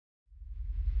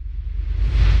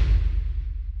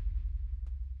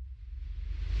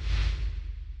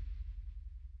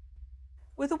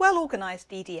With a well-organised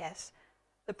DDS,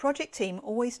 the project team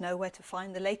always know where to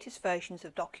find the latest versions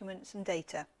of documents and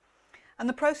data, and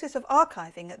the process of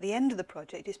archiving at the end of the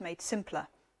project is made simpler.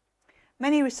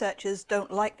 Many researchers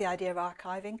don't like the idea of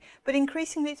archiving, but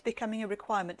increasingly it's becoming a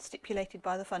requirement stipulated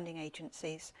by the funding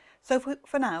agencies. So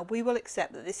for now, we will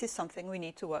accept that this is something we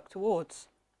need to work towards.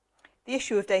 The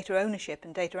issue of data ownership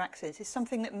and data access is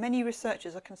something that many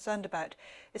researchers are concerned about,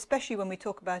 especially when we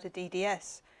talk about a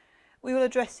DDS. We will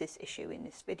address this issue in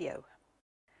this video.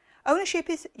 Ownership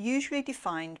is usually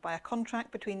defined by a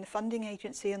contract between the funding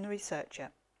agency and the researcher.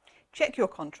 Check your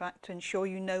contract to ensure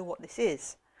you know what this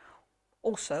is.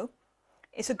 Also,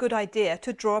 it's a good idea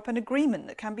to draw up an agreement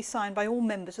that can be signed by all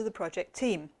members of the project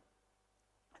team.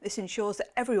 This ensures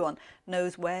that everyone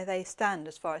knows where they stand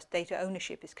as far as data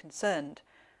ownership is concerned.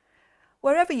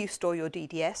 Wherever you store your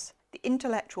DDS, the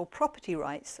intellectual property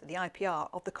rights, the IPR,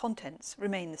 of the contents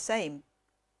remain the same.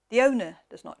 The owner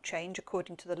does not change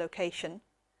according to the location.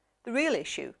 The real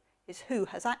issue is who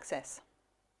has access.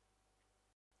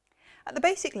 At the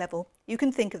basic level, you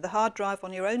can think of the hard drive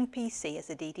on your own PC as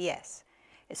a DDS.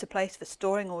 It's a place for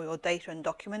storing all your data and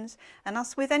documents, and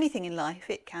as with anything in life,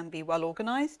 it can be well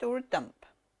organised or a dump,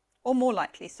 or more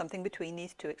likely something between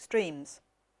these two extremes.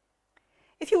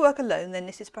 If you work alone, then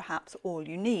this is perhaps all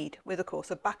you need, with of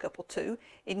course a backup or two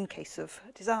in case of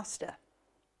disaster.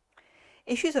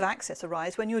 Issues of access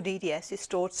arise when your DDS is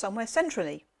stored somewhere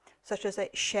centrally, such as a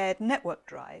shared network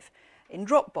drive, in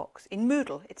Dropbox, in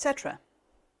Moodle, etc.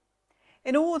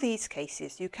 In all these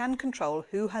cases, you can control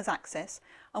who has access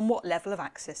and what level of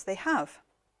access they have.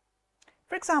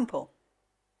 For example,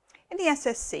 in the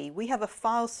SSC, we have a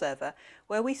file server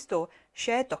where we store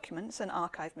shared documents and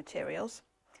archive materials,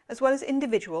 as well as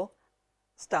individual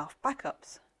staff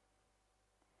backups.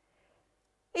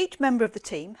 Each member of the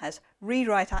team has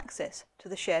read-write access to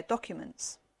the shared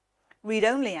documents,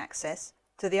 read-only access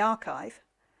to the archive,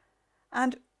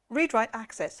 and read-write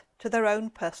access to their own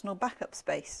personal backup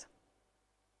space.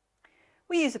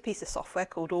 We use a piece of software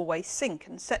called Always Sync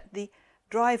and set the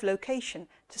drive location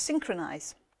to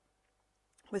synchronise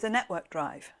with a network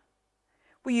drive.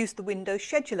 We use the Windows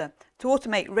scheduler to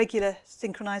automate regular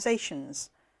synchronisations.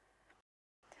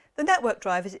 The network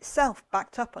drive is itself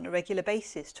backed up on a regular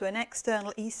basis to an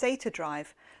external eSATA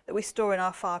drive that we store in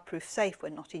our fireproof safe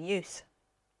when not in use.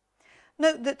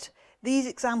 Note that these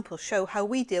examples show how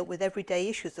we deal with everyday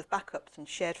issues of backups and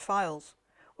shared files.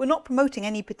 We're not promoting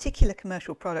any particular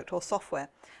commercial product or software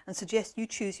and suggest you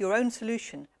choose your own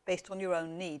solution based on your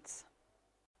own needs.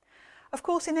 Of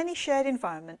course, in any shared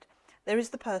environment, there is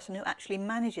the person who actually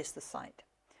manages the site.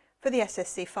 For the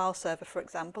SSC file server, for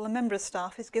example, a member of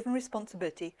staff is given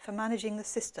responsibility for managing the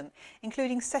system,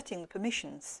 including setting the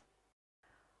permissions.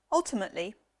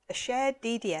 Ultimately, a shared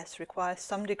DDS requires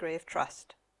some degree of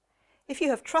trust. If you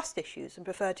have trust issues and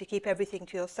prefer to keep everything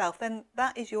to yourself, then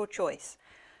that is your choice.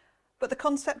 But the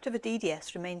concept of a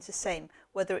DDS remains the same,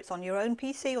 whether it's on your own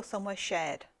PC or somewhere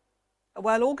shared. A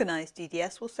well-organised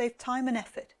DDS will save time and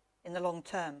effort in the long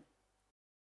term.